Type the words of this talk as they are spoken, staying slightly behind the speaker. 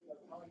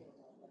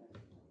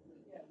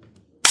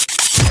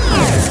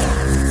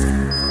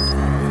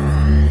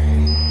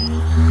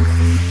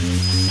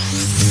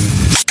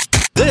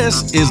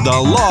This is the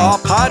Law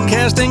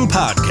Podcasting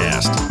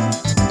Podcast,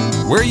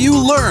 where you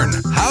learn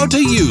how to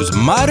use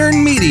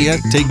modern media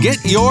to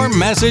get your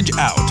message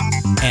out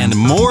and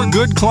more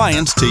good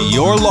clients to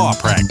your law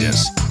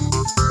practice.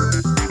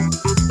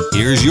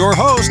 Here's your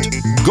host,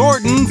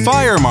 Gordon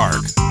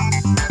Firemark.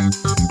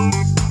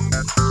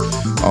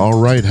 All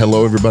right.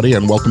 Hello, everybody,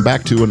 and welcome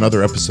back to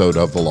another episode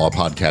of the Law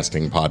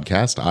Podcasting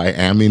Podcast. I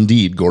am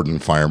indeed Gordon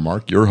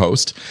Firemark, your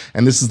host,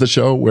 and this is the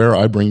show where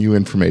I bring you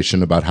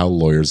information about how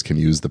lawyers can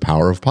use the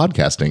power of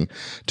podcasting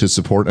to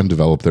support and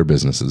develop their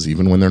businesses,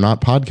 even when they're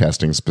not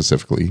podcasting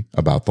specifically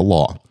about the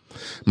law.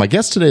 My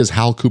guest today is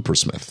Hal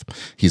Coopersmith.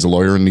 He's a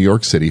lawyer in New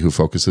York City who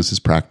focuses his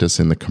practice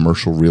in the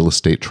commercial real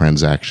estate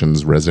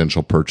transactions,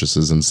 residential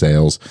purchases and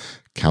sales,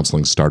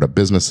 counseling startup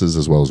businesses,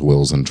 as well as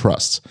wills and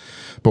trusts.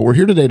 But we're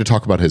here today to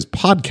talk about his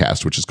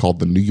podcast, which is called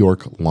the New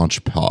York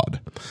Launch Pod,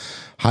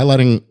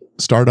 highlighting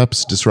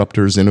startups,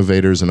 disruptors,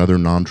 innovators, and other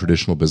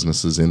non-traditional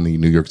businesses in the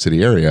New York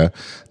City area.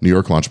 New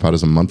York Launch Pod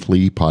is a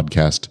monthly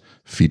podcast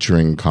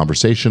featuring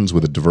conversations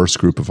with a diverse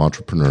group of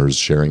entrepreneurs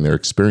sharing their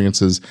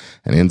experiences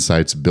and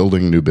insights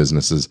building new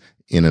businesses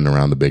in and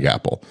around the Big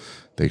Apple.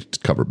 They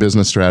cover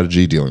business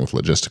strategy, dealing with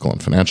logistical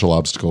and financial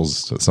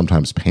obstacles,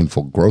 sometimes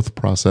painful growth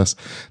process.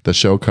 The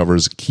show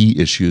covers key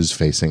issues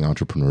facing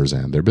entrepreneurs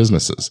and their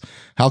businesses.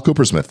 Hal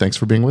Coopersmith, thanks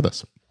for being with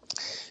us.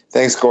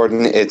 Thanks,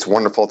 Gordon. It's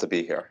wonderful to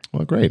be here.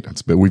 Well, great.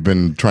 We've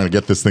been trying to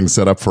get this thing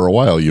set up for a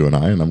while, you and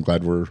I, and I'm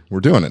glad we're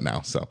doing it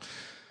now. So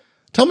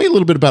tell me a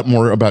little bit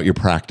more about your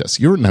practice.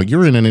 You're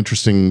in an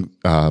interesting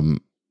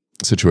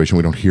situation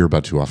we don't hear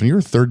about too often. You're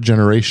a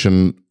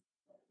third-generation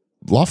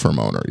law firm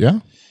owner, yeah?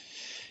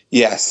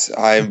 Yes,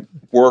 I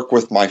work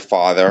with my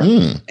father,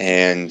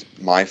 and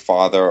my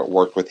father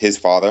worked with his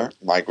father,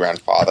 my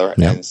grandfather,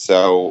 and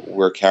so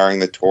we're carrying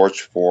the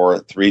torch for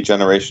 3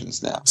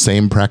 generations now.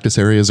 Same practice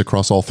areas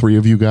across all 3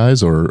 of you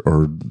guys, or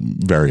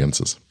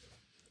variances?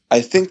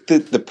 I think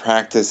that the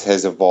practice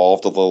has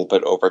evolved a little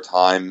bit over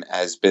time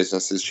as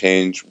businesses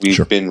change.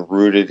 We've been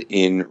rooted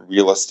in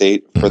real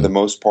estate for the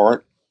most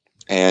part,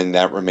 and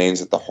that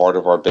remains at the heart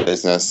of our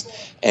business.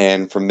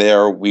 And from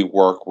there, we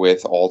work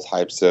with all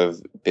types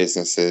of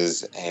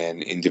businesses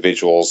and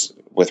individuals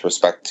with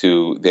respect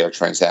to their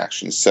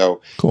transactions.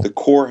 So the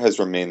core has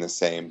remained the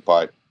same,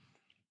 but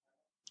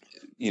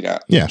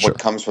what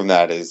comes from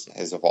that has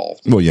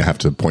evolved. Well, you have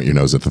to point your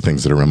nose at the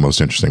things that are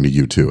most interesting to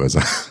you too, as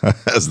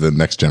the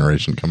next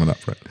generation coming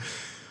up, right?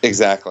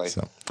 Exactly.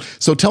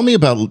 So tell me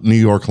about New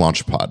York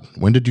Launch Pod.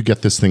 When did you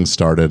get this thing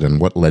started, and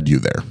what led you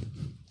there?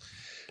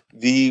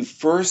 The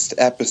first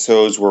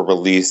episodes were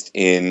released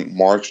in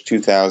March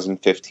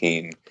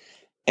 2015,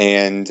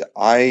 and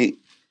I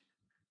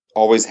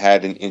always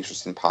had an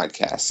interest in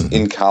podcasts.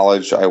 In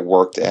college, I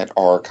worked at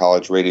our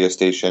college radio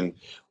station,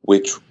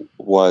 which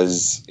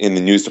was in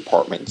the news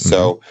department.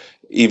 So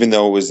even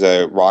though it was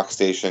a rock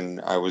station,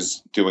 I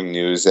was doing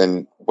news.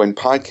 And when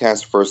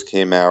podcasts first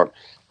came out,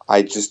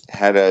 I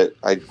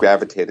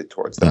gravitated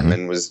towards them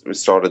and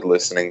started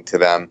listening to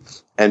them.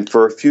 And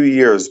for a few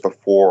years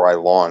before I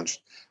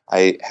launched,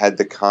 I had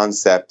the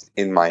concept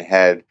in my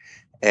head,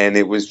 and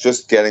it was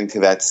just getting to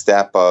that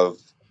step of,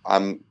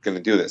 I'm going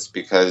to do this,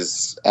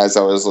 because as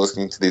I was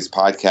listening to these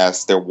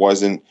podcasts, there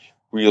wasn't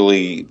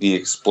really the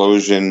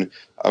explosion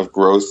of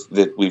growth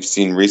that we've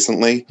seen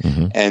recently.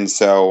 And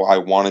so I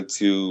wanted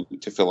to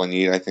fill a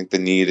need. I think the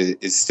need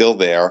is still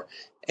there,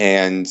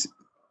 and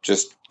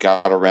just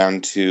got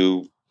around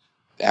to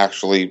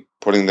actually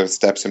putting the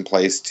steps in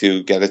place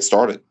to get it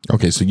started.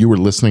 Okay, so you were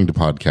listening to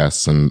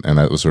podcasts, and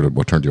that was sort of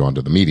what turned you on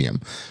to the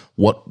medium.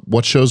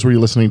 What shows were you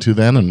listening to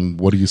then, and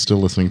what are you still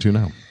listening to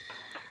now?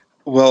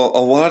 Well, a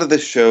lot of the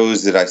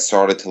shows that I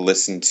started to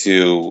listen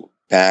to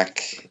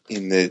back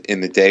in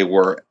the day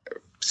were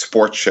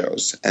sports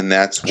shows, and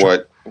that's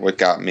what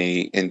got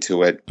me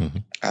into it.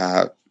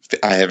 I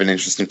have an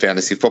interest in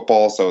fantasy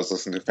football, so I was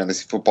listening to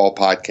fantasy football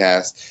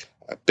podcasts.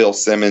 Bill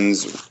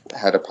Simmons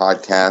had a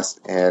podcast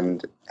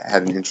and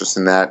had an interest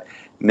in that.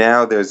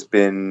 Now there's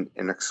been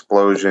an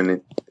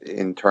explosion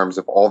in terms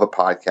of all the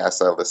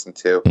podcasts I listen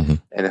to.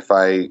 And if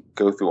I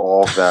go through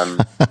all of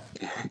them,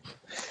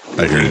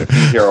 I hear you.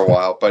 Here a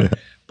while.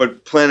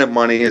 But Planet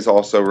Money has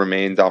also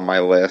remained on my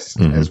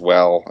list as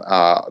well.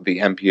 The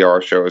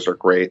NPR shows are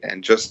great.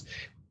 And just,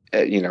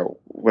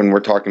 when we're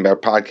talking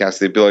about podcasts,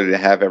 the ability to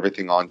have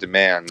everything on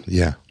demand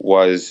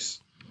was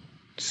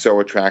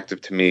so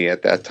attractive to me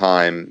at that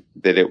time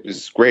that it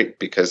was great,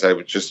 because I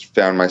just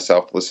found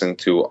myself listening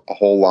to a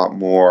whole lot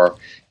more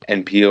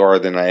NPR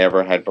than I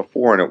ever had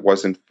before. And it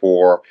wasn't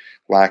for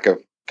lack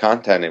of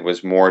content. It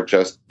was more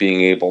just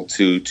being able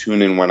to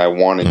tune in when I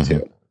wanted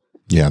to.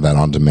 Yeah, that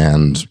on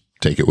demand,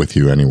 take it with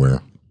you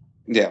anywhere.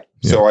 Yeah.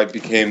 So I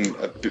became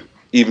an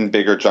even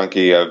bigger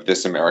junkie of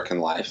This American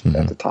Life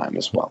at the time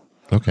as well.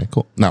 Okay,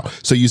 cool. Now,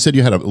 so you said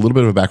you had a little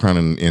bit of a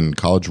background in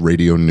college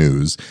radio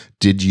news.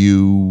 Did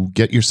you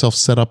get yourself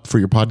set up for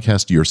your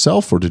podcast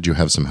yourself, or did you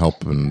have some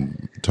help?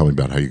 And tell me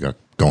about how you got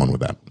going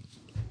with that.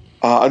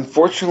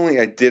 Unfortunately,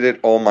 I did it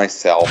all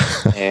myself.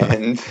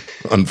 And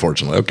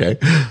unfortunately, okay.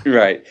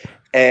 Right.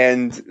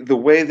 And the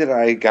way that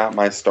I got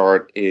my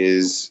start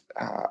is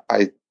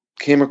I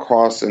came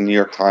across a New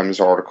York Times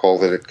article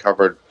that had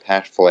covered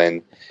Pat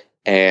Flynn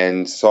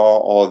and saw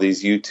all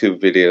these YouTube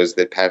videos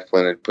that Pat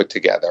Flynn had put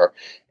together.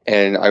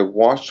 And I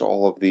watched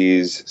all of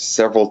these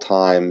several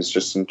times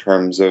just in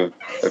terms of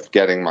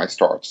getting my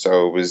start.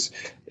 So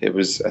it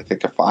was I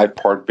think a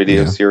 5-part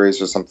video series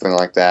or something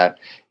like that,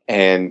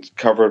 and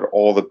covered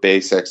all the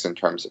basics in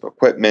terms of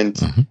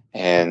equipment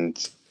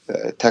and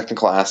the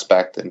technical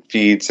aspect and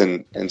feeds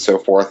and so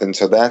forth. And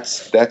so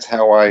that's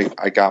how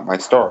I got my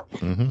start.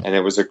 And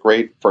it was a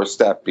great first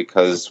step,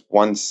 because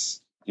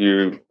once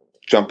you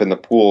jump in the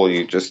pool,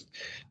 you just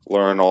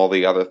learn all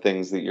the other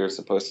things that you're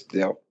supposed to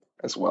do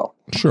as well.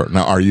 Sure.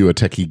 Now, are you a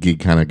techie geek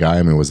kind of guy?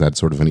 I mean, was that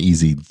sort of an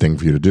easy thing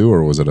for you to do,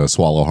 or was it a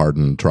swallow hard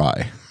and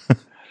try?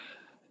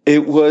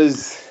 It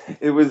was,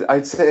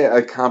 I'd say,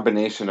 a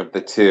combination of the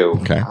two.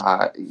 Okay.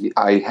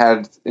 I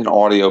had an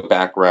audio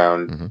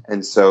background,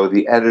 and so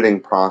the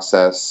editing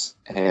process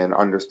and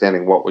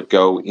understanding what would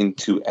go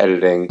into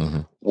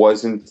editing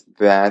wasn't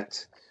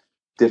that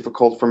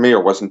difficult for me,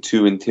 or wasn't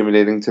too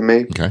intimidating to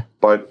me. Okay.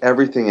 But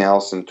everything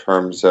else in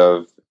terms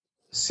of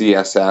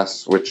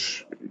CSS,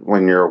 which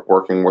when you're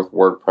working with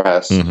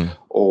WordPress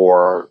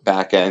or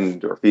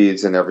backend or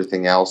feeds and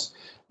everything else,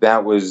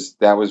 that was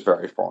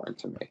very foreign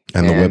to me.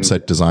 And the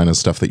website design is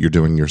stuff that you're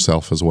doing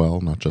yourself as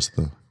well, not just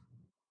the...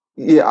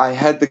 Yeah, I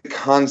had the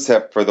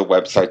concept for the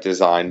website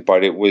design,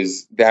 but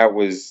that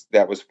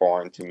was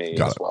foreign to me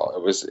as well.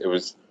 It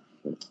was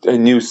I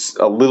knew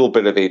a little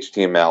bit of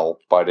HTML,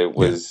 but it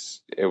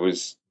was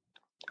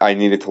I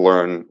needed to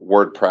learn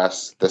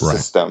WordPress, the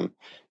system,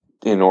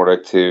 in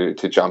order to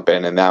jump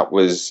in, and that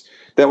was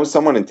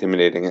somewhat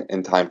intimidating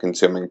and time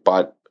consuming,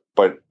 but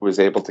was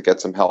able to get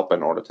some help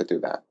in order to do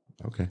that.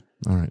 Okay.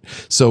 All right.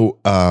 So,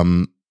 I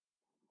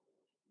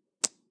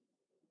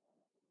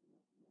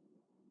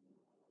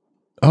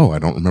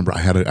don't remember.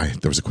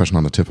 There was a question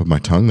on the tip of my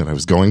tongue that I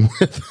was going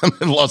with, and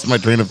I lost my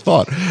train of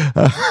thought.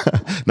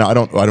 Now, I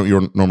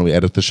don't normally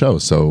edit the show,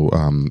 so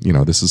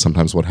this is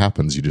sometimes what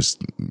happens. You just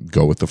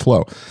go with the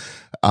flow.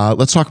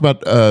 Let's talk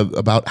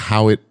about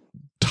how it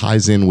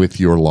ties in with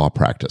your law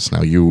practice.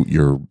 Now,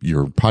 your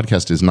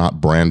podcast is not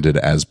branded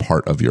as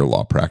part of your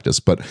law practice,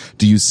 but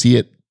do you see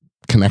it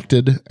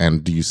connected,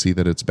 and do you see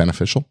that it's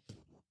beneficial?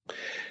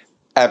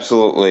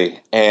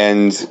 Absolutely.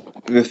 And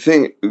the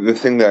thing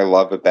that I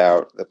love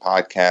about the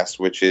podcast,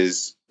 which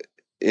is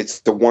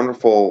it's the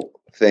wonderful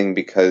thing,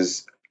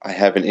 because I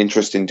have an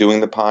interest in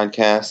doing the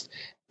podcast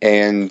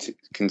and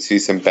can see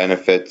some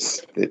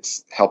benefits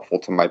that's helpful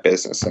to my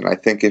business. And I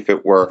think if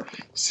it were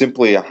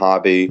simply a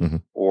hobby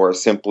or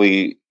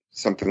simply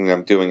something that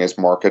I'm doing as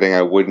marketing,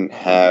 I wouldn't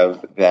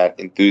have that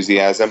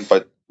enthusiasm.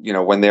 But,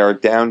 when there are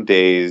down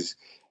days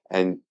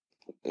and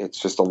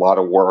it's just a lot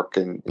of work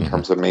in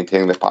terms of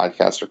maintaining the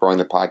podcast or growing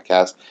the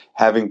podcast,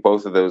 having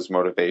both of those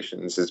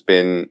motivations has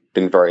been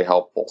very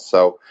helpful.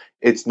 So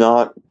it's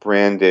not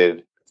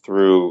branded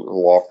through a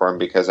law firm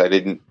because I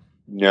didn't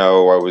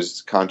know, I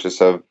was conscious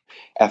of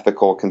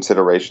ethical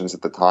considerations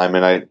at the time,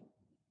 and I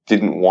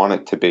didn't want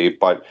it to be.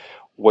 But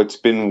what's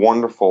been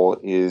wonderful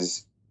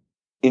is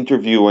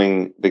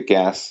interviewing the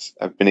guests.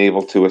 I've been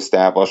able to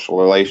establish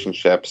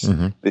relationships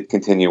that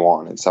continue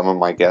on. And some of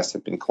my guests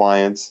have been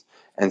clients,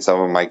 and some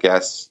of my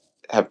guests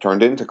have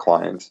turned into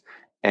clients.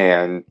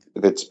 And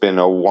it's been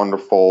a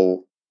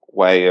wonderful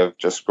way of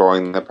just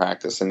growing the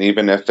practice. And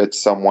even if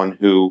it's someone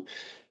who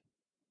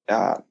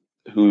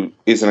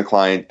isn't a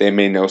client, they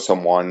may know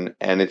someone.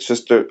 And it's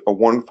just a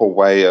wonderful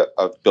way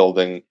of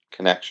building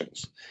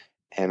connections.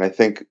 And I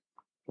think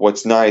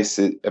what's nice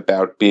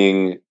about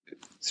being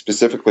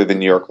specifically the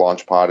New York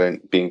Launchpad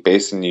and being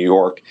based in New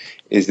York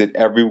is that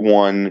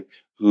everyone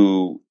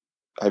who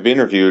I've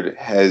interviewed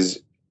has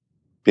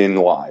been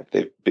live.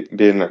 They've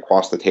been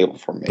across the table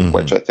from me,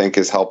 which I think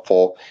is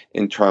helpful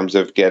in terms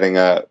of getting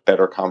a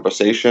better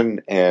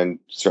conversation and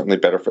certainly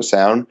better for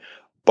sound,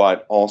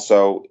 but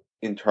also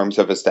in terms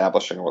of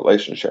establishing a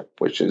relationship,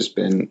 which has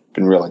been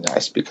really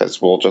nice,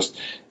 because we'll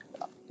just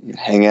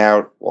hang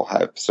out, we'll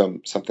have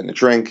something to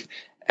drink,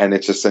 and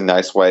it's just a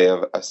nice way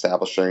of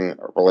establishing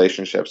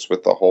relationships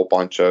with a whole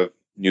bunch of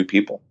new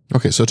people.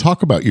 Okay, so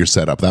talk about your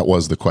setup. That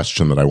was the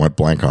question that I went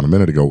blank on a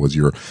minute ago, was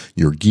your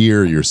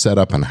gear, your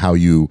setup, and how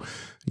you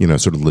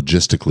sort of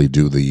logistically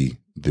do the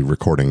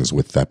recordings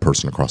with that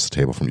person across the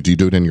table from you. Do you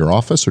do it in your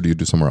office, or do you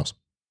do somewhere else?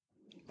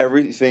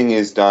 Everything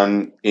is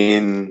done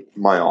in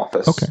my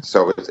office. Okay.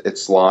 So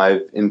it's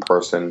live in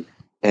person.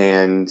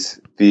 And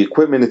the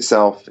equipment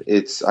itself,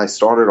 I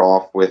started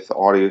off with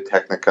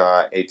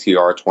Audio-Technica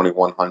ATR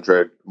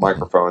 2100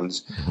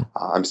 microphones.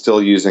 I'm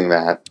still using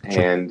that.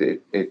 Sure. And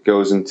it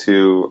goes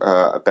into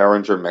a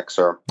Behringer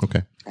mixer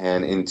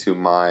and into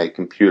my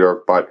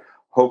computer. But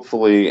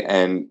hopefully,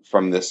 and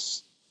from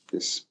this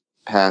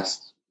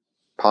past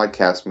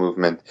podcast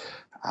movement,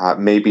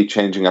 maybe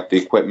changing up the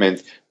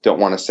equipment. Don't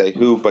want to say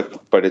who,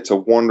 but it's a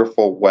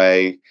wonderful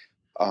way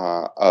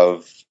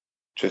of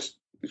just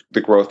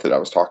the growth that I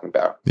was talking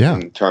about. Yeah.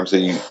 In terms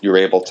of you're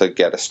able to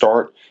get a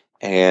start,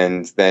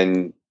 and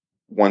then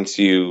once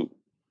you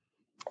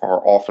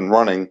are off and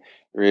running,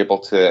 you're able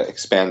to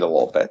expand a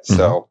little bit.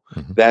 So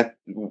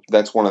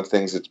that's one of the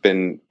things that's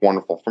been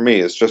wonderful for me,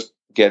 is just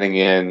getting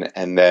in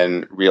and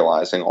then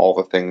realizing all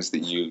the things that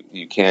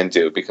you can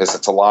do, because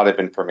it's a lot of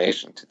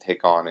information to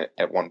take on it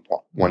at one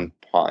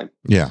time.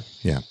 Yeah.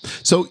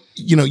 So,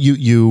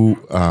 you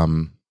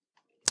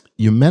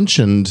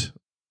mentioned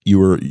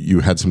you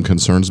had some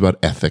concerns about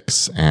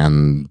ethics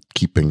and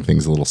keeping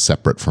things a little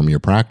separate from your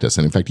practice.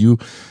 And in fact, you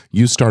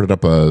started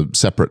up a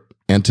separate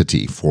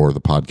entity for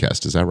the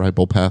podcast. Is that right?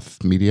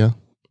 Bullpath Media?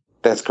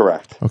 That's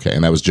correct. Okay.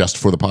 And that was just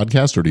for the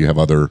podcast, or do you have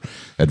other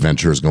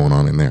adventures going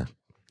on in there?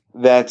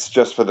 That's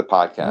just for the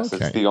podcast.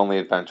 Okay. It's the only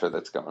adventure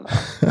that's going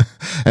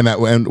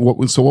on. What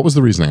was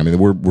the reasoning? I mean,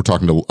 we're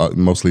talking to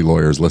mostly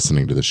lawyers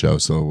listening to the show,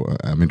 so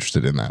I'm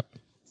interested in that.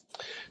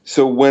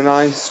 So when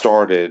I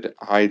started,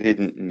 I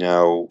didn't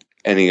know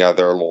any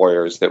other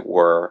lawyers that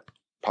were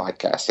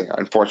podcasting.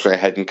 Unfortunately,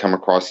 I hadn't come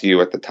across you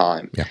at the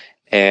time. Yeah.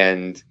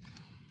 And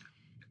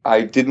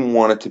I didn't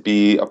want it to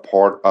be a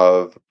part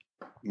of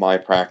my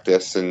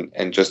practice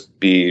and just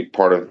be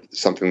part of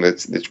something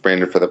that's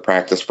branded for the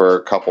practice, for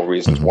a couple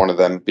reasons. One of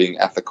them being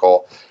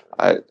ethical.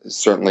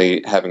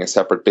 Certainly having a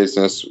separate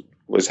business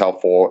was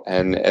helpful.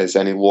 And as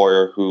any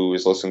lawyer who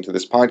is listening to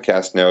this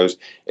podcast knows,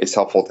 it's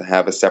helpful to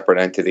have a separate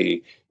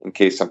entity in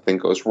case something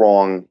goes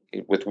wrong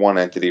with one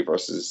entity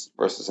versus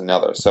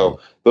another.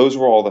 So those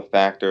were all the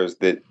factors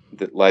that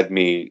led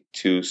me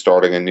to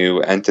starting a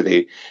new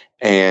entity.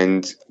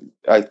 And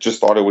I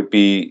just thought it would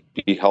be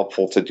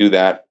helpful to do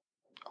that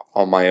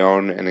on my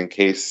own. And in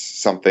case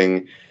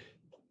something,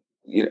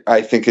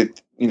 I think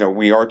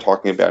we are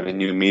talking about a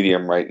new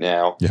medium right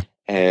now. Yeah.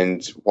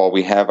 And while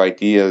we have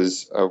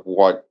ideas of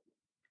what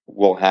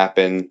will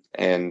happen,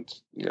 and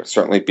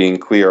certainly being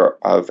clear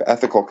of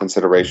ethical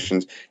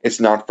considerations, it's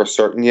not for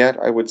certain yet,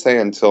 I would say,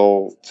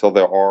 until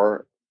there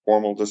are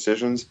formal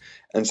decisions.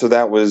 And so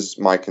that was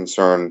my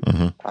concern,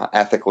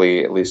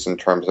 ethically, at least in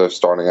terms of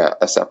starting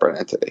a separate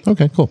entity.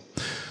 Okay, cool.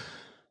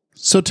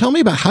 So tell me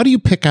about, how do you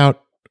pick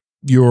out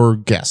your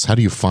guests? How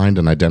do you find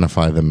and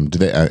identify them?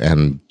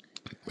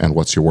 And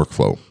what's your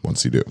workflow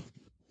once you do?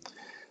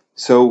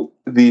 So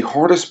the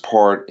hardest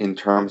part in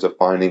terms of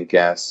finding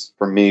guests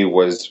for me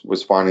was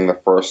finding the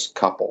first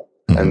couple,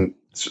 and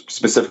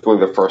specifically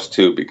the first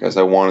two, because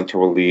I wanted to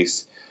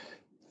release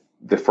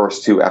the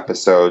first two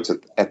episodes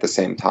at the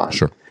same time.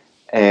 Sure.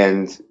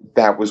 And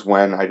that was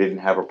when I didn't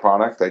have a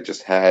product. I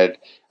just had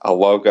a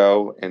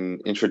logo, an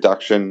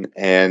introduction,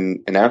 and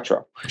an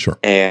outro. Sure.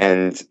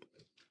 And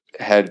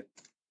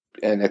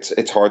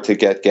it's hard to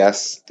get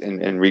guests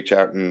and reach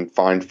out and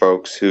find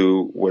folks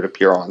who would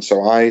appear on.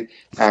 So I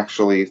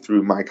actually,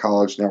 through my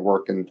college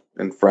network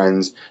and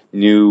friends,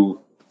 knew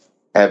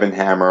Evan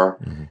Hammer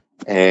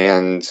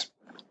and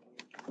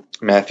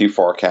Matthew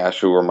Farkash,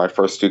 who were my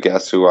first two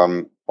guests, who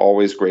I'm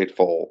always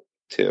grateful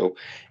to,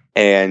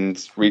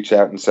 and reached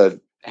out and said,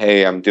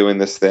 "Hey, I'm doing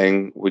this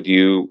thing. Would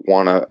you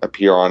want to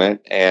appear on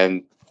it?"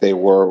 And they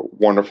were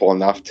wonderful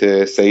enough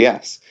to say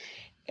yes.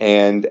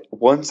 And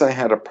once I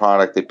had a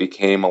product, it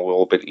became a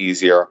little bit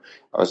easier.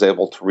 I was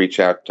able to reach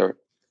out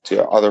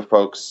to other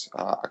folks.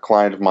 A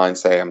client of mine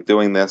say, "I'm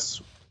doing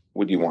this.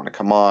 Would you want to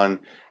come on?"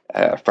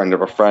 A friend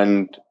of a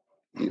friend,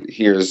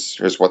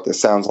 here's what this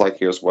sounds like.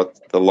 Here's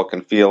what the look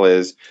and feel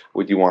is.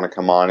 Would you want to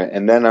come on?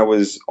 And then I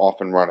was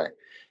off and running.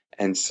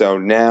 And so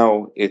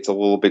now it's a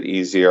little bit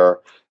easier.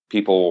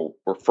 People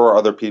refer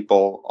other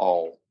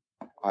people.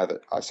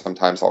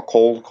 Sometimes I'll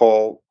cold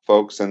call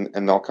folks and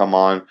they'll come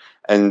on.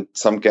 And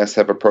some guests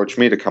have approached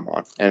me to come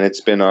on. And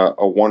it's been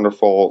a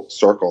wonderful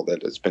circle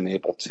that has been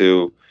able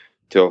to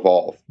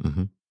evolve.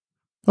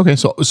 Okay,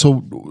 so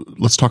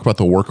let's talk about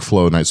the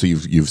workflow now. So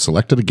you've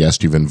selected a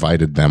guest, you've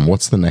invited them.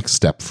 What's the next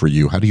step for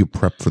you? How do you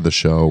prep for the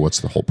show? What's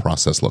the whole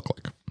process look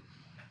like?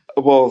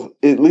 Well,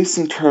 at least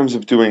in terms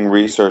of doing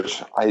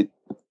research, I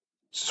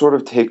sort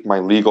of take my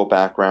legal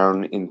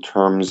background in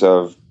terms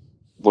of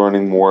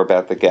learning more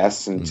about the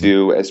guests and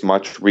do as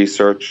much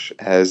research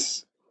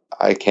as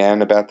I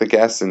can about the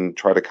guests and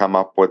try to come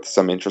up with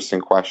some interesting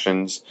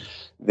questions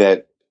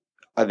that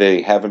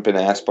they haven't been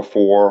asked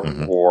before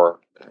or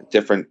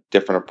different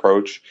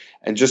approach,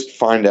 and just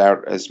find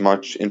out as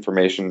much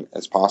information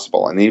as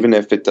possible. And even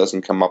if it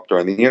doesn't come up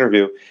during the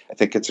interview, I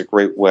think it's a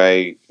great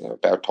way,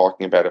 about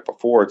talking about it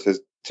before,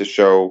 to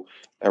show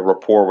a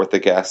rapport with the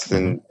guests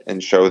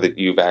and show that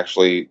you've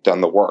actually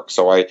done the work.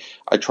 So I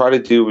try to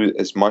do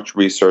as much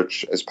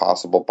research as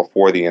possible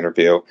before the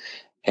interview.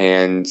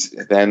 And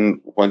then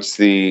once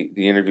the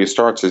interview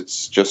starts,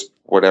 it's just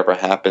whatever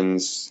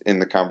happens in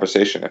the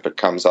conversation. If it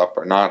comes up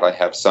or not, I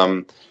have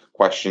some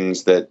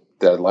questions that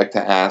I'd like to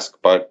ask,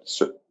 but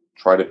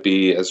try to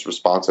be as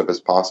responsive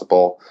as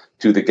possible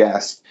to the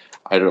guest.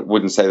 I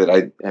wouldn't say that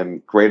I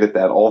am great at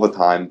that all the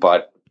time,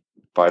 but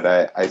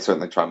I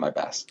certainly try my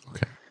best.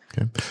 Okay.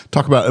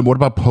 What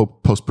about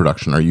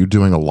post-production? Are you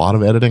doing a lot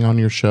of editing on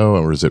your show,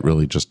 or is it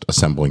really just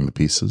assembling the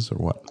pieces, or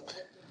what?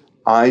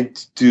 I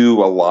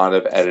do a lot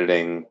of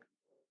editing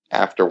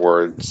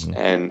afterwards,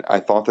 and I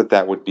thought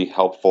that would be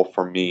helpful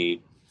for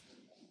me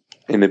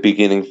in the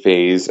beginning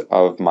phase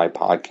of my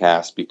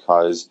podcast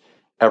because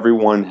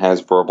everyone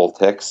has verbal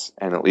tics,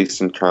 and at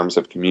least in terms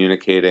of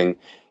communicating,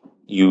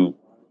 you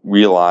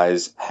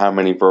realize how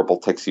many verbal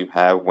tics you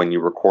have when you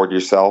record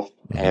yourself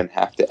and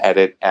have to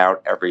edit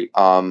out every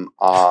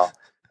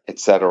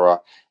etc.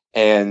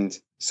 And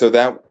so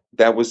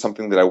that was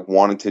something that I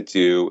wanted to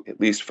do, at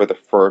least for the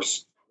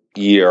first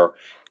year,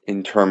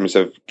 in terms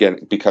of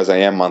getting, because I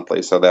am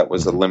monthly, so that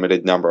was a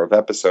limited number of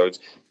episodes,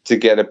 to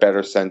get a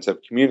better sense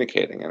of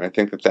communicating. And I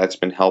think that that's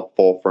been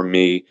helpful for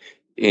me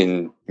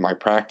in my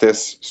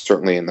practice,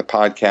 certainly in the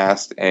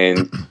podcast,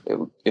 and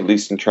at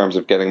least in terms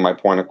of getting my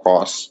point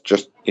across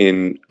just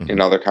in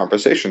other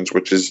conversations,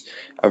 which is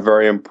a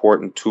very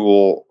important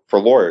tool for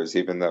lawyers,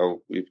 even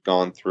though we've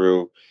gone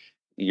through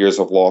years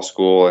of law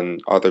school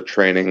and other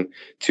training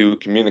to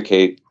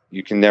communicate.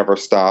 You can never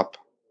stop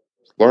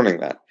learning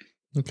that.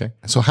 Okay.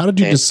 So how did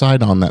you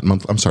decide on that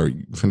month? I'm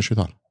sorry, finish your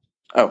thought.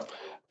 Oh,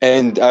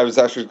 and I was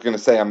actually going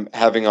to say I'm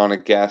having on a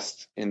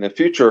guest in the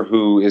future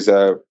who is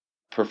a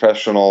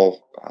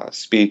professional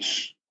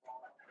speech,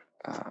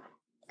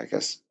 I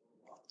guess,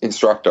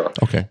 instructor,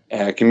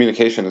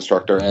 communication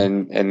instructor,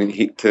 and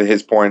he, to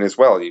his point as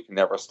well, you can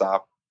never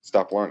stop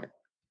learning.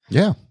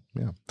 Yeah.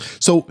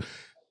 So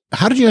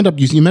how did you end up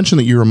using, you mentioned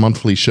that you're a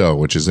monthly show,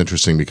 which is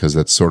interesting because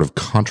that's sort of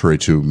contrary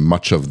to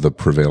much of the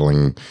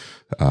prevailing,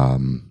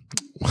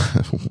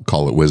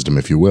 call it wisdom,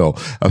 if you will,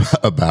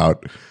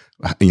 about,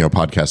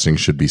 podcasting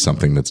should be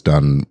something that's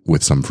done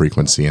with some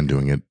frequency and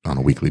doing it on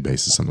a weekly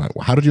basis. And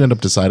how did you end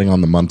up deciding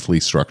on the monthly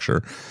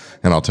structure?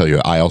 And I'll tell you,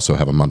 I also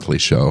have a monthly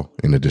show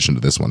in addition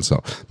to this one.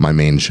 So my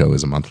main show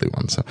is a monthly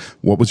one. So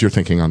what was your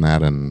thinking on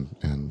that,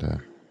 and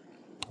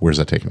where's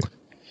that taking you?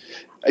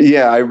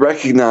 Yeah, I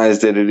recognize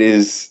that it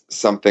is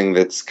something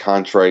that's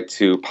contrary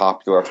to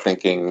popular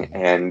thinking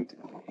and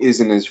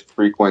isn't as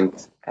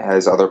frequent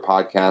as other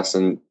podcasts,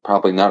 and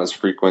probably not as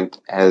frequent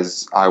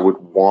as I would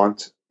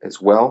want as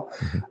well.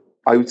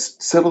 I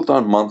settled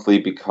on monthly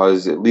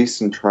because, at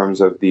least in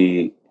terms of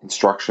the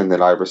instruction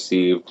that I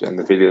received and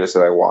the videos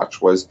that I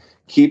watched, was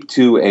keep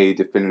to a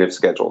definitive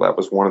schedule. That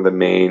was one of the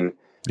main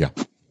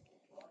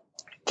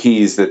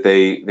keys that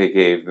they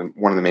gave,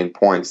 one of the main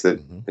points that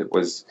it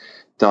was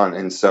done.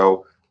 And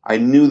so I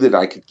knew that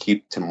I could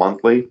keep to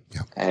monthly,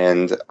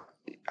 and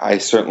I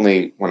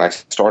certainly, when I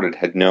started,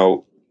 had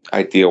no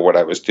idea what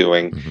I was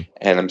doing,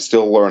 and I'm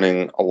still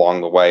learning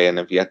along the way, and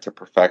have yet to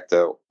perfect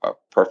a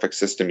perfect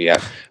system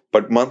yet.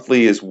 But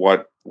monthly is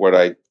what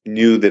I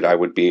knew that I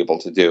would be able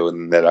to do,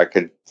 and that I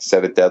could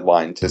set a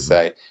deadline to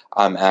say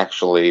I'm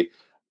actually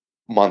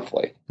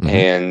monthly.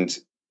 And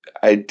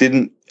I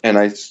didn't, and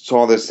I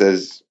saw this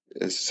as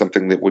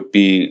something that would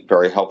be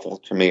very helpful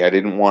to me. I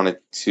didn't want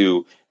it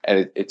to,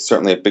 and it's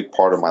certainly a big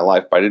part of my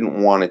life, but I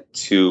didn't want it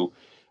to,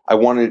 I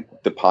wanted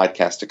the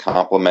podcast to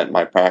complement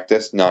my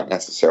practice, not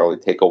necessarily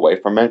take away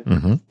from it.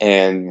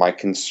 And my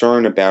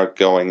concern about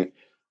going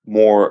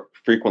more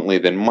frequently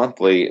than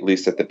monthly, at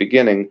least at the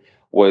beginning,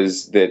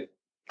 was that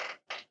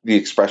the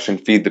expression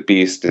feed the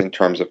beast in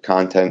terms of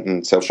content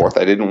and so forth.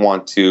 I didn't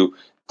want to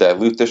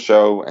dilute the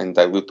show and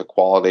dilute the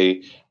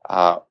quality,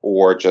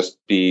 or just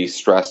be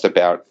stressed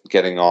about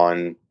getting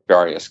on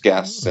various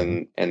guests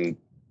and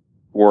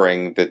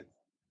worrying that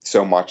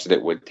so much that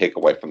it would take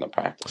away from the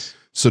practice.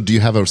 So do you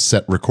have a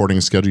set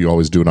recording schedule? You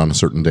always do it on a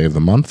certain day of the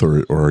month,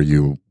 or are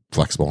you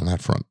flexible on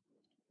that front?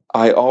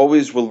 I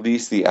always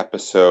release the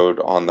episode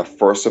on the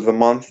first of the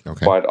month,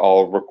 but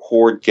I'll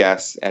record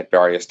guests at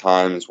various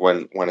times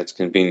when it's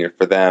convenient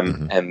for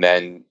them, and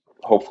then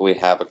hopefully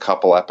have a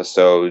couple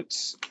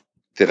episodes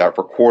that I've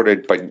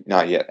recorded but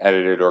not yet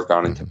edited or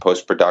gone into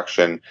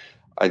post-production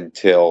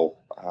until,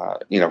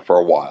 for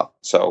a while.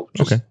 So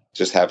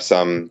just have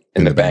some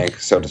in the bank.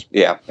 So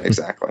yeah,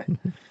 exactly.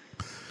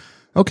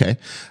 Okay.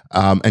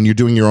 And you're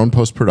doing your own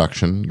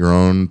post-production, your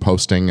own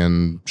posting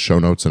and show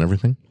notes and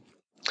everything?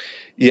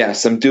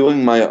 Yes, I'm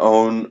doing my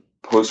own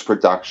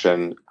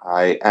post-production.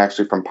 I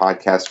actually, from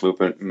Podcast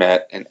Movement,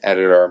 met an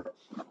editor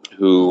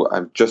who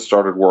I've just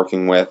started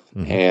working with.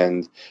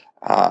 And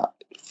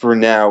for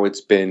now,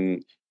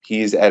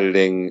 he's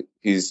editing,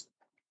 he's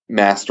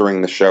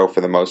mastering the show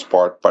for the most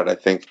part. But I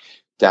think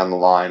down the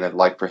line, I'd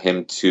like for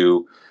him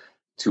to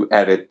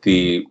edit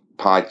the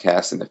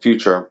podcast in the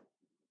future.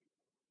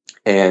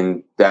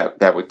 And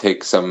that would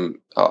take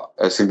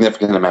a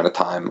significant amount of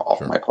time off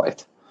my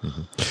plate.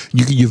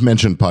 You've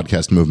mentioned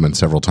Podcast Movement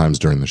several times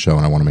during the show,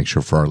 and I want to make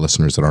sure for our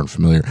listeners that aren't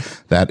familiar,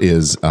 that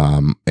is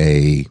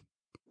a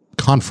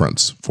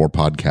conference for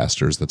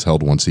podcasters that's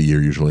held once a year,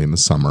 usually in the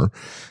summer.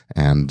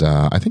 And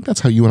I think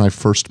that's how you and I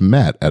first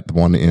met, at the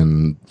one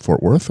in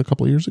Fort Worth a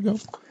couple of years ago.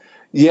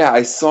 Yeah,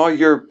 I saw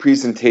your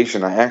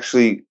presentation. I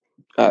actually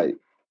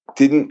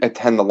didn't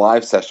attend the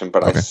live session,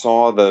 but I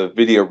saw the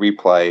video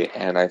replay,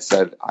 and I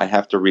said, I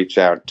have to reach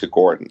out to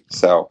Gordon.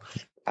 So,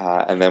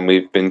 and then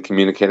we've been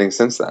communicating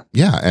since then.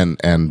 Yeah,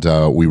 and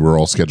we were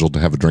all scheduled to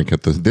have a drink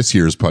at this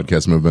year's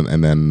Podcast Movement,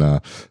 and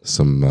then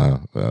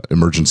some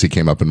emergency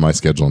came up in my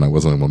schedule, and I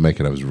wasn't able to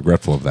make it. I was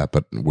regretful of that,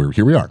 but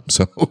here we are.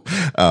 So,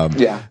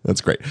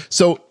 that's great.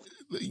 So,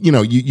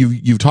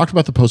 you've talked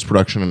about the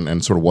post-production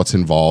and sort of what's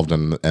involved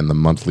and the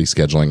monthly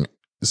scheduling.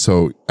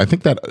 So I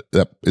think that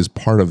is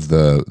part of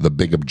the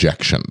big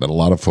objection that a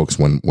lot of folks,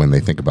 when they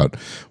think about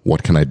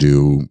what can I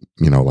do,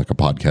 like a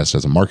podcast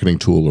as a marketing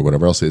tool or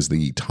whatever else, is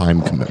the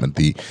time commitment,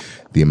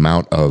 the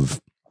amount of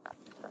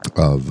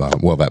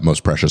that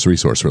most precious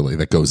resource really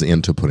that goes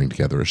into putting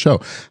together a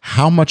show.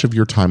 How much of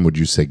your time would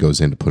you say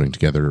goes into putting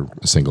together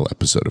a single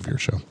episode of your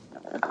show?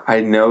 I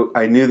knew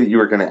that you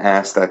were going to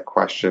ask that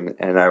question,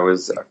 and I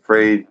was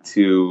afraid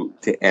to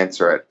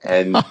answer it.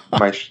 And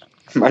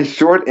my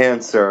short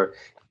answer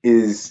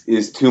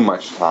is too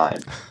much time.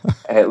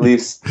 At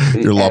least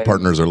your law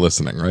partners are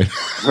listening, right?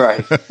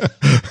 Right.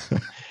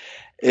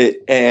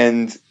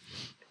 It's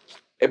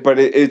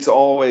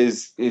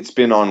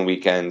been on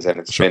weekends and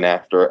it's been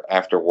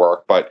after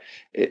work, but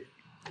it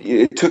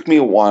took me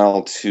a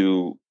while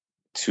to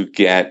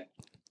get,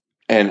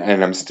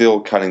 and I'm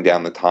still cutting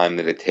down the time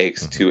that it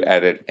takes to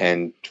edit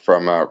and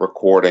from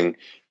recording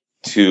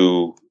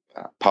to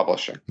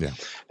publishing. Yeah.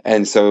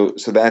 And so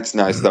that's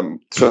nice.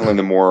 Certainly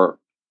the more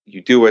you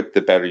do it,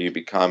 the better you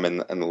become and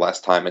the less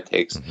time it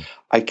takes.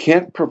 I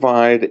can't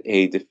provide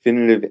a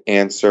definitive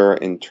answer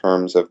in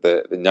terms of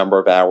the number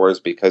of hours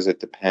because it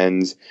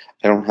depends.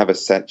 I don't have a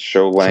set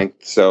show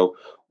length. So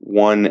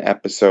one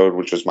episode,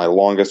 which was my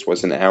longest,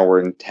 was an hour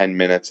and 10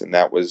 minutes, and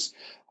that was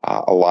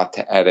a lot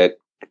to edit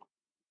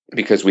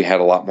because we had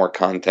a lot more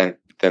content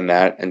than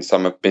that, and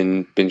some have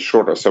been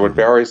shorter. So it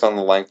varies on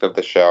the length of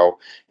the show.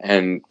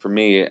 And for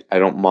me, I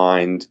don't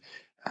mind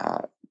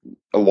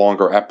a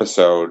longer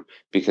episode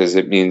because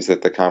it means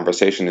that the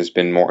conversation has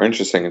been more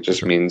interesting. It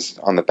just means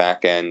on the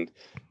back end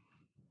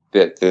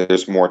that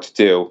there's more to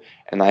do.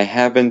 And I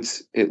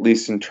haven't, at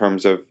least in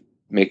terms of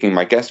making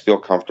my guests feel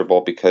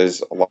comfortable,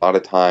 because a lot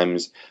of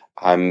times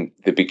I'm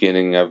the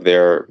beginning of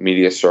their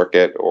media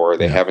circuit or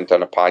they haven't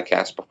done a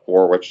podcast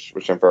before, which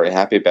I'm very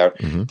happy about,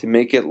 to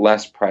make it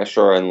less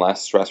pressure and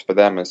less stress for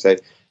them and say,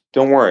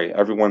 don't worry,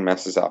 everyone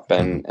messes up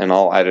and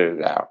I'll edit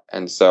it out.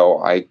 And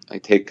so I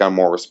take on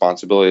more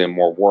responsibility and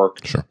more work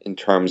in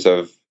terms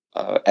of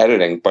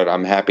editing, but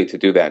I'm happy to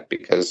do that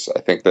because I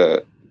think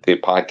the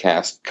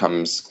podcast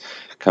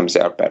comes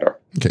out better.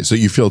 Okay. So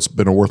you feel it's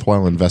been a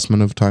worthwhile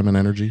investment of time and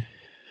energy?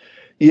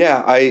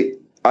 Yeah, I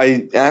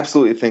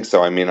absolutely think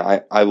so. I mean,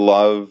 I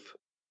love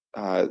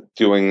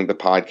doing the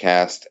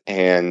podcast,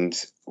 and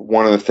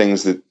one of the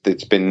things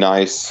that's been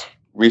nice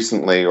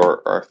recently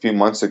or a few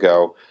months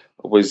ago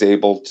was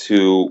able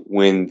to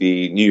win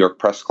the New York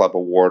Press Club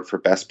Award for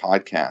Best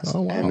Podcast.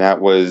 Oh, wow. And that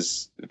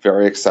was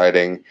very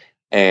exciting.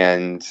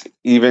 And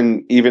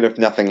even if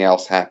nothing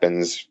else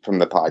happens from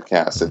the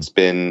podcast, it's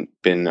been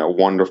a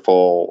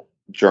wonderful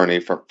journey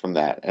from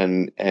that.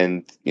 And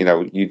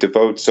you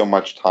devote so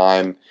much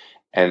time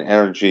and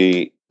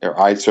energy, or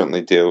I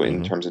certainly do,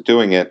 in terms of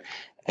doing it.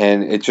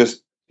 And it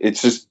just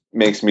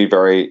makes me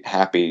very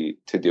happy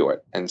to do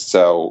it. And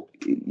so,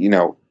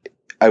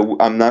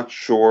 I'm not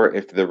sure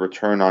if the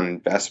return on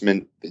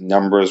investment, the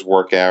numbers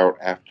work out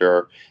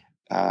after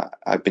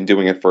I've been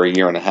doing it for a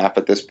year and a half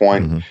at this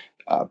point.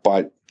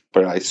 But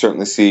I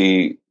certainly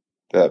see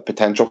the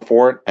potential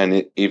for it.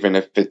 And even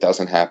if it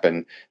doesn't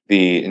happen,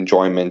 the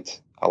enjoyment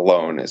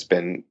alone has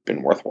been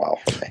worthwhile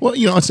for me. Well,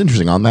 it's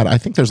interesting on that. I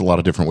think there's a lot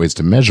of different ways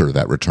to measure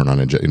that return on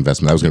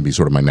investment. That was going to be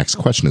sort of my next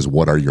question is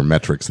what are your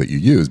metrics that you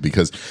use?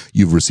 Because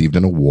you've received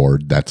an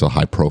award. That's a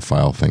high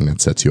profile thing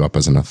that sets you up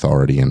as an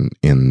authority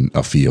in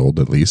a field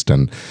at least,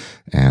 and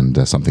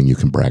something you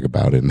can brag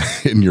about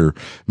in your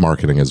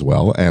marketing as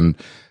well. And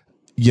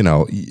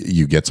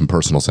you get some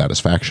personal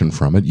satisfaction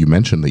from it. You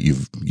mentioned that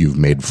you've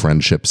made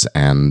friendships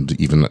and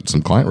even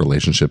some client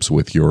relationships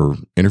with your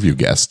interview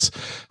guests.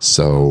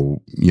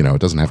 So, it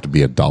doesn't have to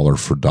be a dollar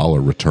for dollar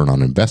return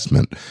on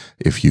investment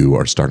if you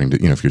are starting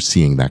to, if you're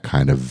seeing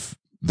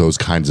those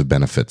kinds of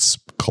benefits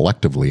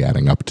collectively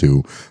adding up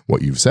to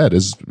what you've said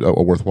is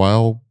a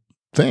worthwhile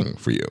thing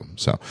for you.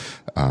 So,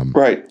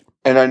 right.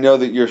 And I know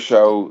that your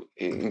show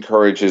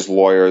encourages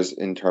lawyers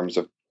in terms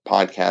of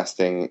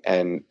podcasting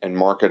and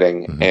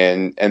marketing,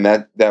 and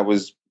that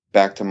was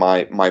back to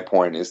my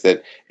point is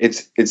that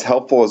it's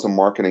helpful as a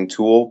marketing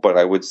tool, but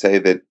I would say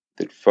that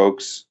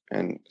folks,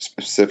 and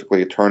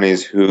specifically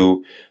attorneys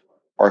who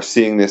are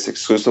seeing this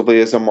exclusively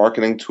as a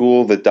marketing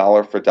tool, the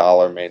dollar for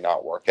dollar may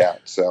not work out.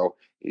 So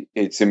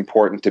it's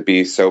important to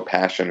be so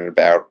passionate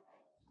about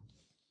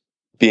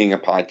being a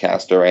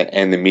podcaster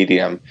and the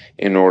medium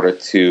in order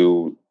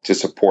to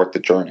support the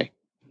journey.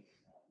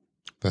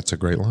 That's a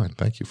great line.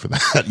 Thank you for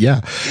that.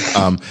 Yeah.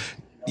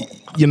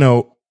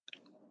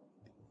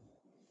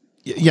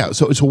 Yeah.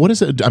 So what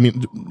is it? I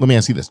mean, let me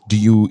ask you this. Do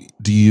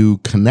you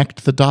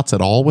connect the dots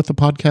at all with the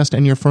podcast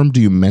and your firm? Do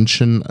you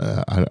mention,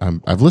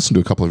 I've listened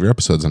to a couple of your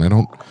episodes and I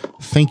don't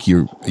think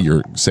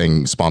you're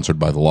saying sponsored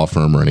by the law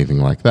firm or anything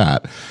like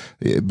that,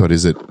 but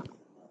is it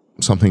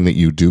something that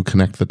you do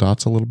connect the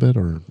dots a little bit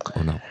or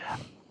no?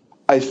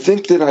 I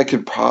think that I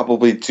could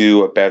probably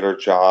do a better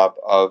job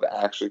of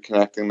actually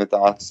connecting the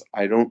dots.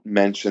 I don't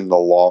mention the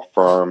law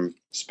firm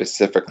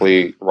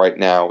specifically right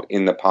now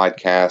in the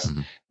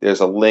podcast. There's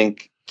a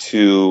link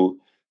to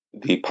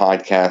the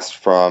podcast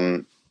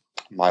from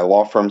my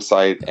law firm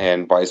site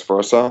and vice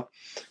versa.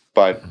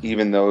 But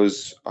even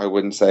those, I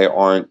wouldn't say,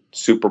 aren't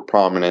super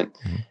prominent.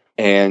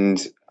 And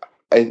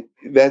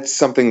that's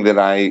something that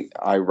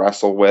I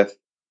wrestle with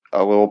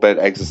a little bit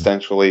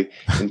existentially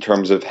in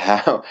terms of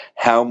how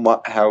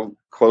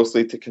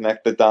closely to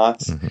connect the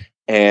dots,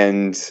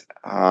 and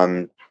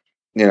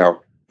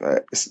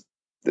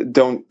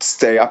don't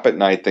stay up at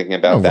night thinking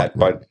about that.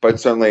 Right. But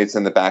certainly it's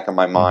in the back of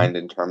my mind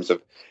in terms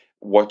of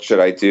what should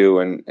I do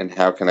and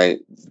how can I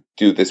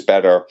do this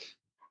better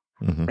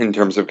in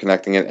terms of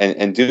connecting it,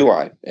 and do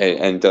I,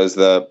 and does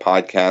the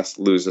podcast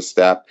lose a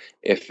step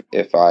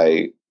if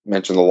I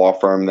mention the law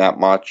firm that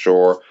much,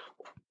 or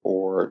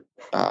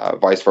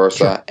vice versa?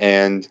 Sure.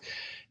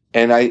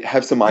 And I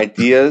have some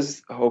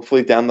ideas,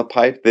 hopefully down the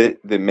pipe,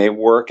 that may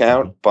work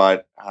out.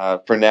 But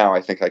for now,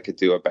 I think I could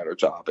do a better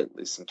job, at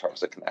least in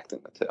terms of connecting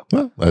the two.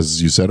 Well,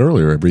 as you said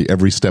earlier,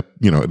 every step,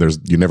 you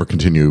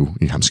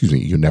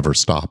never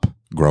stop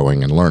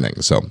growing and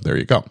learning. So there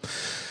you go.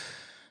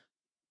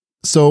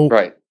 So,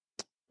 right.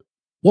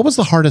 What was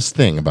the hardest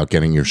thing about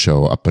getting your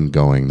show up and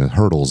going? The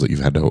hurdles that you've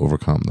had to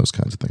overcome, those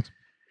kinds of things.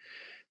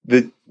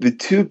 The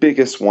two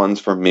biggest ones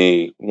for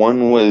me,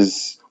 one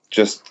was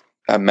just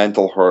a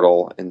mental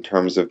hurdle in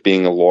terms of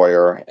being a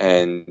lawyer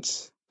and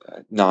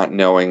not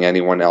knowing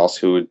anyone else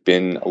who had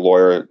been a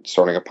lawyer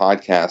starting a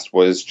podcast,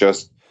 was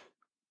just,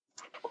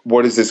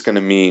 what is this going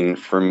to mean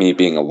for me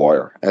being a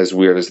lawyer, as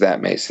weird as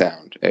that may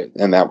sound?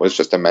 And that was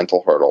just a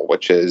mental hurdle,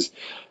 which is,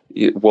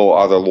 will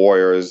other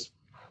lawyers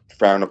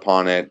frown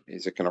upon it?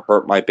 Is it going to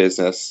hurt my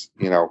business?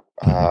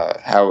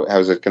 How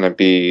is it going to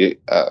be?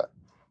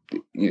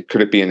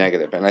 Could it be a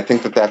negative? And I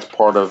think that's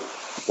part of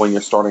when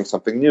you're starting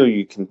something new.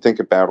 You can think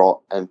about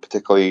all, and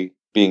particularly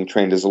being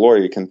trained as a lawyer,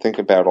 you can think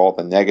about all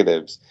the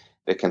negatives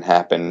that can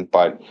happen,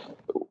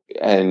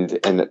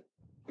 and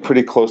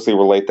pretty closely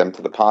relate them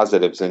to the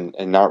positives, and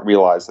not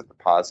realize that the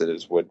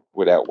positives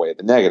would outweigh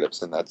the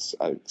negatives. And that's,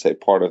 I would say,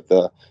 part of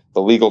the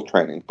legal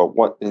training.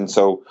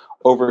 So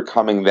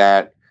overcoming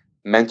that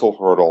mental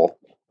hurdle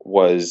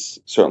was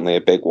certainly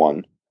a big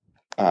one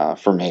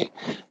for me.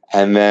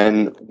 And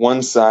then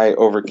once I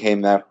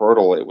overcame that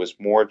hurdle, it was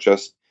more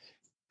just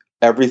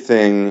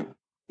everything,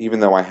 even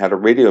though I had a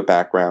radio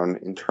background,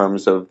 in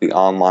terms of the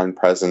online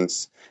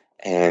presence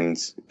and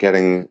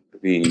getting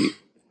the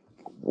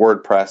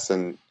WordPress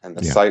and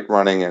the site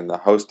running and the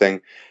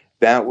hosting,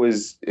 it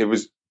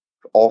was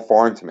all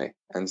foreign to me.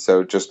 And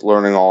so just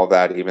learning all of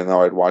that, even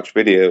though I'd watch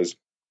videos,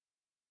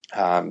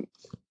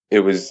 it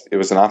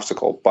was an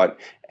obstacle. But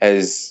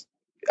as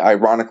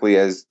ironically,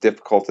 as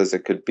difficult as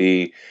it could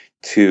be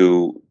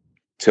to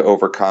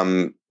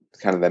overcome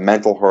kind of the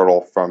mental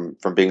hurdle from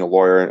being a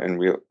lawyer and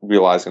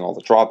realizing all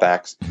the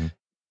drawbacks,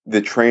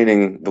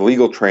 the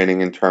legal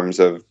training in terms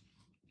of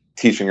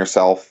teaching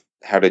yourself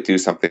how to do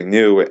something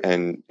new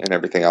and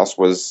everything else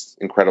was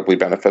incredibly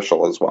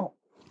beneficial as well.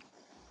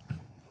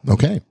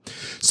 Okay.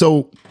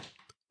 So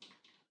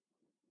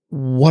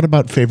what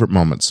about favorite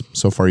moments?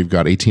 So far, you've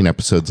got 18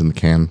 episodes in the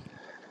can,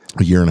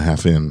 a year and a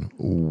half in.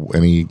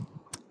 Any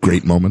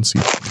great moments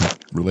you can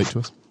relate to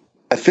us?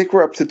 I think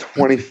we're up to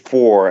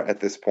 24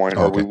 at this point,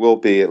 or we will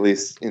be at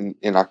least in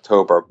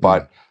October.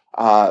 But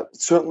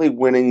certainly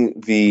winning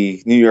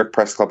the New York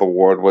Press Club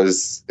Award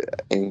was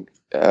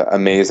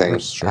amazing.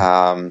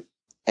 Sure.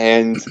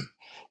 And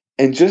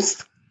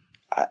just,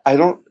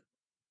 I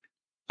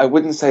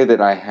wouldn't say that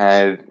I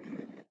had,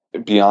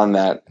 beyond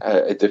that,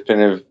 a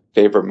definitive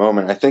favorite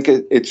moment. I think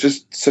it's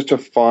just such a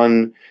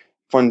fun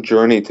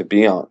journey to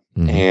be on.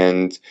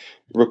 And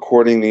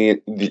recording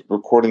the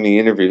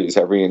interviews,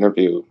 every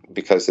interview,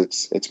 because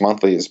it's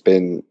monthly, has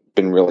been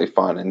really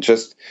fun. And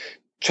just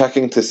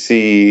checking to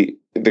see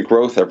the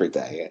growth every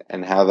day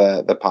and how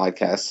the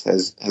podcast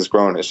has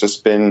grown. It's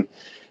just been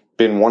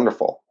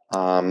wonderful.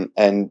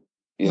 And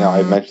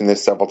I've mentioned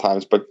this several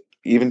times, but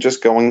even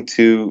just going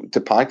to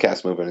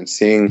Podcast Movement and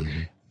seeing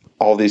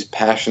all these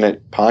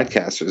passionate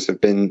podcasters have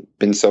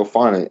been so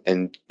fun,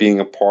 and being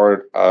a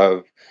part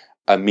of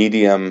a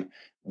medium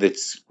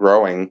that's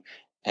growing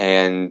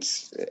and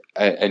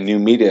a new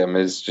medium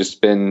has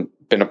just been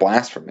a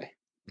blast for me.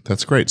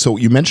 That's great. So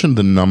you mentioned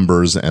the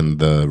numbers and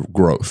the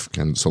growth.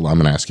 And so I'm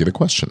going to ask you the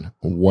question.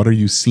 What are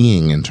you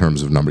seeing in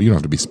terms of number? You don't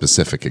have to be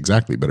specific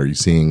exactly, but are you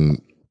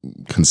seeing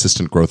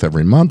consistent growth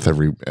every month,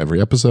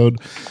 every episode?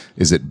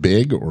 Is it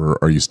big, or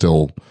are you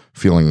still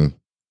feeling,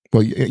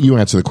 well, you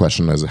answer the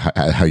question as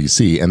how you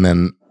see. And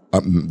then I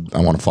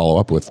want to follow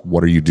up with,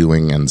 what are you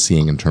doing and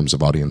seeing in terms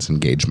of audience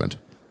engagement?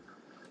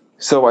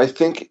 So I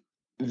think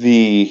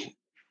the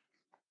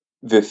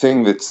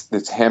thing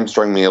that's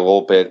hamstring me a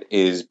little bit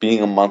is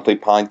being a monthly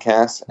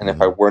podcast. And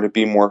if I were to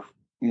be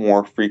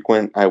more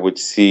frequent, I would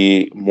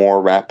see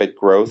more rapid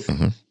growth.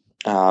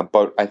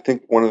 But I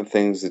think one of the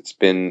things that's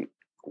been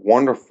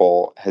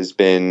wonderful has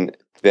been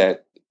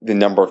that the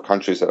number of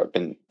countries that have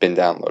been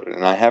downloaded.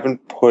 And I haven't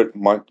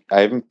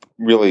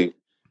really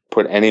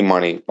put any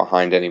money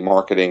behind any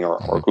marketing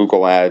or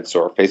Google ads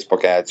or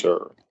Facebook ads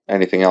or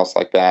anything else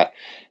like that.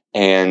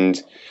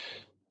 And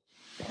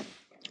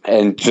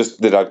and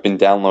just that I've been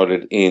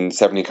downloaded in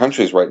 70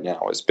 countries right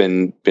now has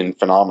been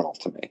phenomenal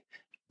to me.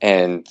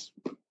 And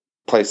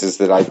places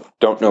that I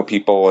don't know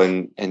people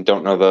and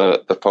don't know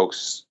the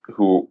folks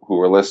who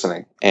are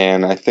listening.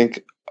 And I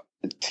think,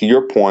 to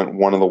your point,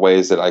 one of the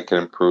ways that I can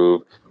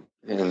improve,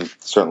 and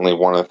certainly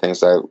one of the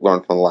things I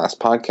learned from the last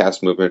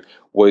podcast movement,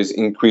 was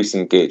increase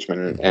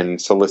engagement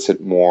and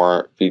solicit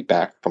more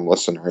feedback from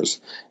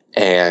listeners.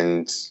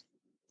 And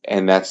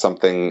that's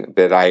something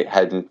that I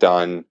hadn't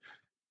done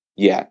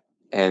yet.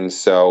 And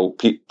so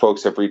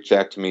folks have reached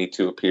out to me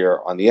to appear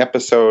on the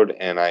episode,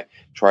 and I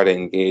try to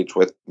engage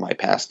with my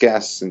past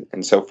guests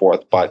and so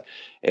forth. But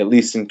at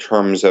least in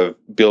terms of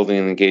building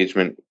an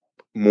engagement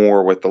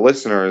more with the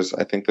listeners,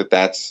 I think that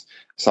that's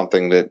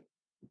something that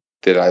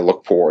I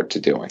look forward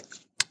to doing.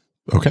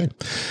 Okay.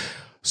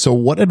 So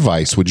what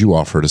advice would you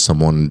offer to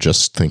someone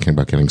just thinking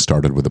about getting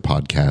started with a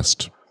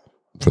podcast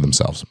for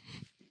themselves?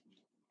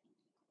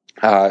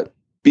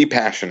 Be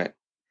passionate.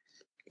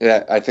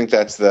 Yeah, I think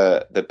that's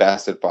the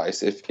best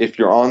advice. If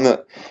you're on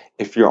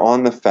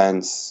the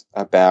fence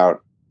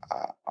about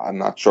I'm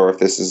not sure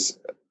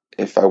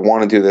if I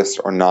want to do this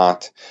or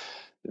not,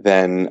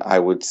 then I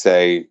would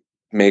say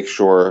make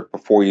sure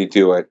before you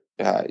do it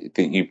that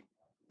you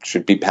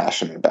should be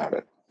passionate about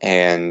it.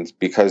 And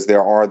because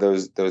there are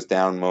those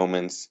down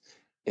moments,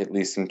 at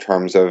least in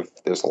terms of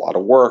there's a lot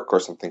of work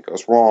or something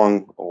goes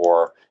wrong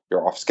or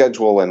you're off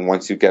schedule, and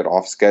once you get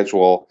off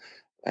schedule,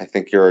 I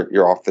think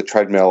you're off the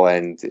treadmill,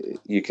 and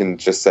you can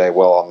just say,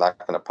 well, I'm not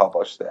going to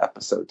publish the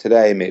episode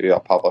today. Maybe I'll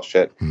publish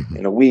it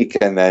in a week,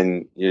 and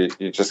then you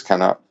just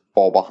kind of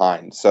fall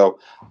behind. So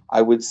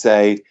I would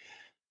say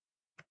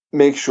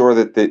make sure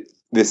that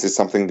this is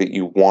something that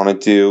you want to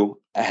do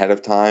ahead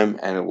of time,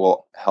 and it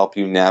will help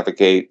you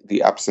navigate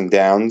the ups and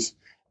downs.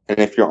 And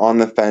if you're on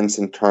the fence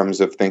in terms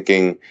of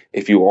thinking,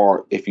 if you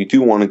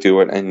do want to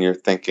do it, and you're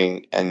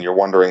thinking and you're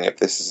wondering if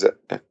this is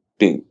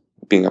being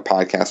a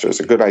podcaster is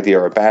a good idea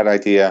or a bad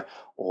idea,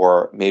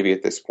 or maybe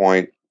at this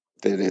point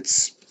that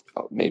it's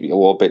maybe a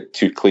little bit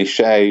too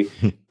cliche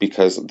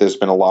because there's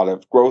been a lot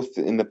of growth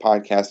in the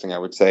podcasting, I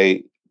would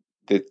say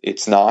that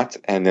it's not,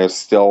 and there's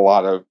still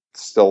a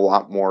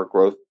lot more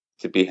growth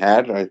to be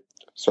had. I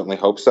certainly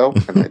hope so,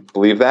 and I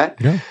believe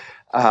that. Yeah.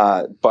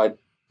 But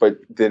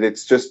that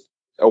it's just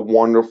a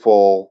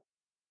wonderful,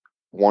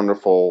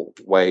 wonderful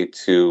way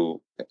to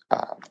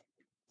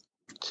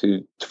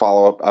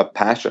follow up a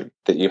passion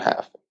that you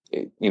have.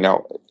 An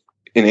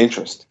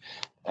interest,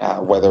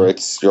 whether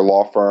it's your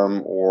law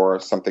firm or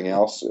something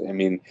else. I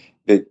mean,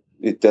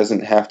 it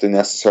doesn't have to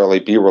necessarily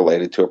be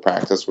related to a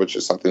practice, which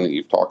is something that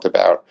you've talked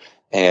about,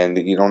 and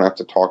you don't have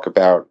to talk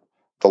about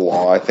the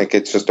law. I think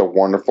it's just a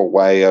wonderful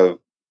way of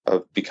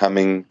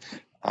becoming,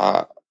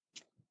 a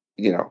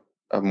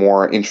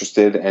more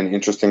interested and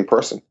interesting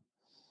person.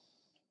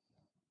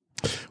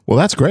 Well,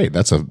 that's great.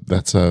 That's a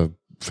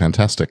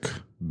fantastic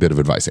bit of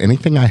advice.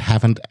 Anything I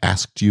haven't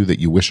asked you that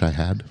you wish I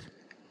had?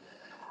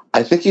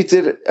 I think you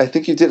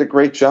did a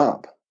great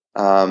job.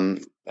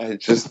 The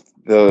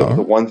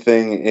one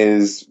thing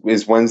is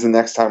when's the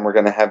next time we're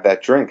going to have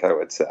that drink, I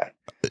would say.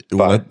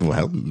 Well,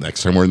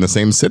 next time we're in the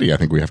same city, I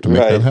think we have to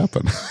make that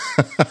happen.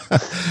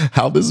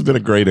 Hal, this has been a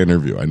great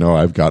interview. I know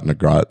I've gotten a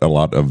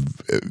lot of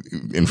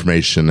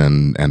information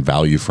and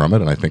value from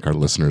it, and I think our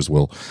listeners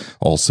will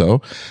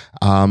also.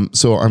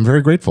 So I'm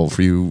very grateful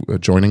for you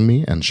joining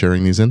me and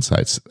sharing these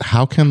insights.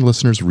 How can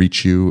listeners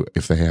reach you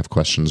if they have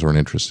questions or an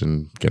interest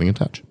in getting in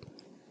touch?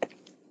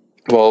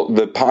 Well,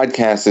 the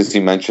podcast, as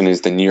you mentioned,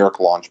 is the New York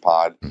Launch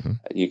Pod. Mm-hmm.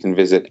 You can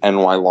visit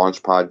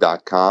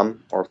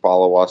nylaunchpod.com or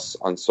follow us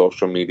on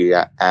social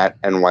media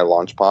at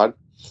nylaunchpod.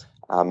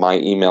 My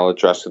email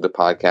address to the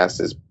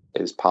podcast is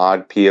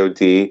pod,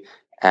 P-O-D,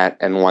 at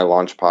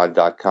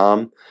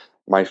nylaunchpod.com.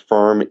 My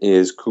firm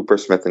is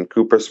Coopersmith &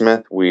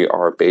 Coopersmith. We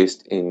are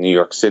based in New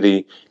York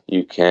City.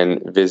 You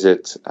can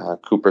visit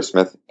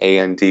Coopersmith,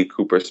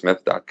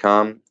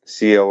 Coopersmith.com,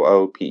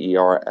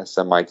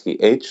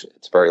 Coopersmith.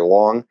 It's very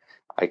long.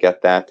 I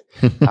get that.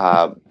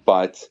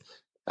 But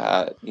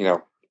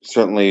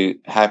certainly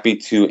happy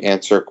to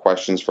answer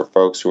questions for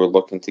folks who are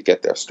looking to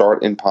get their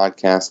start in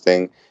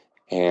podcasting,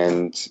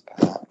 and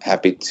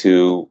happy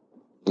to,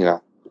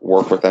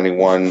 work with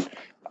anyone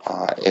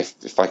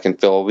if I can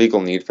fill a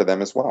legal need for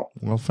them as well.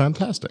 Well,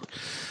 fantastic.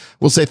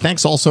 We'll say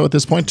thanks also at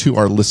this point to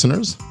our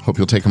listeners. Hope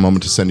you'll take a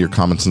moment to send your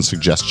comments and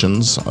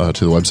suggestions to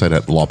the website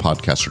at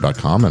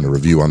lawpodcaster.com, and a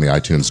review on the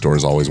iTunes store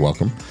is always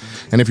welcome.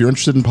 And if you're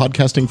interested in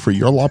podcasting for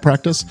your law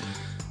practice,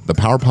 the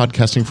Power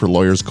Podcasting for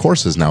Lawyers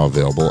course is now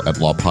available at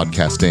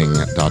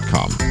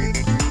lawpodcasting.com.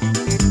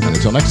 And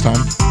until next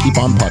time, keep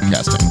on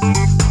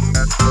podcasting.